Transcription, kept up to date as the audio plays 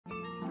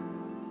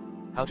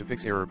How to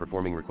fix error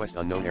performing request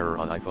unknown error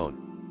on iPhone.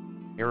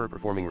 Error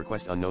performing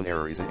request unknown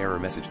error is an error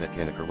message that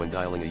can occur when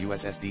dialing a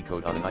USSD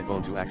code on an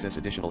iPhone to access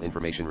additional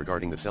information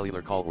regarding the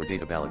cellular call or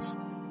data balance.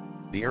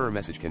 The error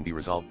message can be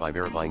resolved by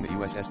verifying the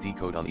USSD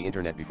code on the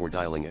internet before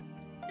dialing it.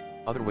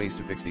 Other ways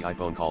to fix the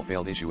iPhone call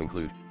failed issue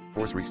include,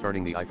 force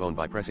restarting the iPhone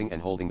by pressing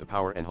and holding the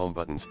power and home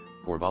buttons,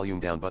 or volume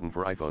down button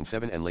for iPhone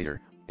 7 and later,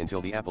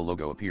 until the Apple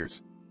logo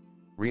appears.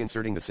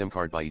 Reinserting the SIM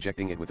card by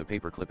ejecting it with a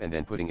paper clip and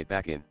then putting it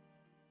back in.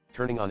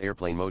 Turning on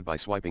airplane mode by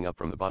swiping up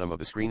from the bottom of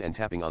the screen and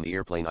tapping on the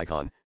airplane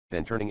icon,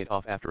 then turning it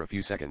off after a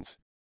few seconds.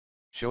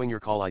 Showing your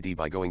call ID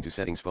by going to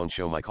Settings Phone,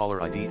 show My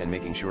Caller ID and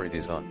making sure it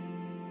is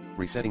on.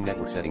 Resetting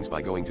network settings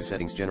by going to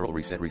Settings General,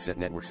 reset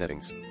network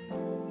settings.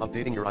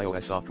 Updating your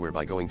iOS software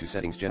by going to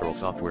Settings General,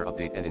 Software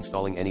Update, and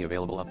installing any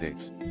available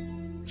updates.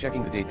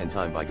 Checking the date and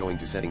time by going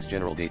to Settings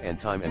General, Date and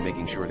Time, and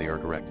making sure they are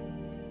correct.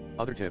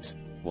 Other tips: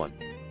 1.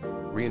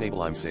 Re-enable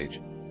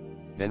iMessage.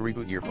 Then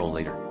reboot your phone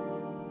later.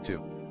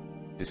 2.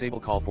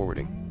 Disable call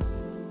forwarding.